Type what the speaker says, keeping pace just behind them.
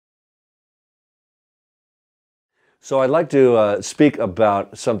So I'd like to speak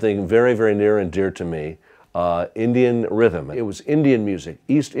about something very, very near and dear to me, Indian rhythm. It was Indian music,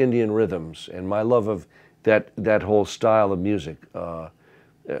 East Indian rhythms, and my love of that whole style of music,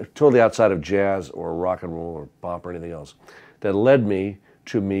 totally outside of jazz or rock and roll or pop or anything else, that led me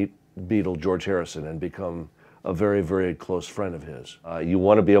to meet Beatle George Harrison and become a very, very close friend of his. You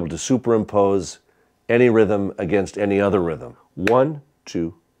want to be able to superimpose any rhythm against any other rhythm. 1,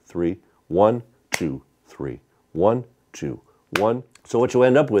 2, 3, 1, 2, 3. 1, 2, 1. So what you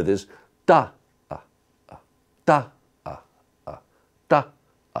end up with is da, da, da,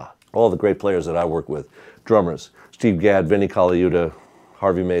 all the great players that I work with, drummers, Steve Gadd, Vinnie Colaiuta,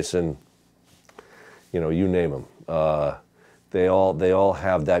 Harvey Mason, you know, you name them. They all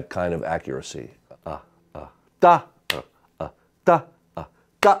have that kind of accuracy. Da, da, da,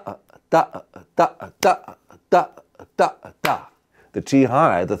 da, da, da, da. The T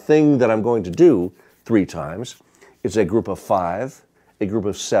high, the thing that I'm going to do 3 times, is a group of 5, a group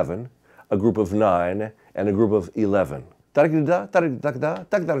of 7, a group of 9, and a group of 11. I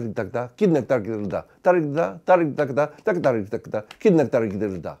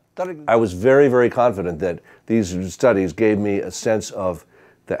was very, very confident that these studies gave me a sense of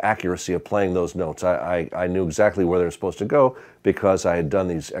the accuracy of playing those notes. I knew exactly where they were supposed to go because I had done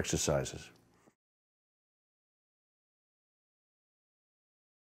these exercises.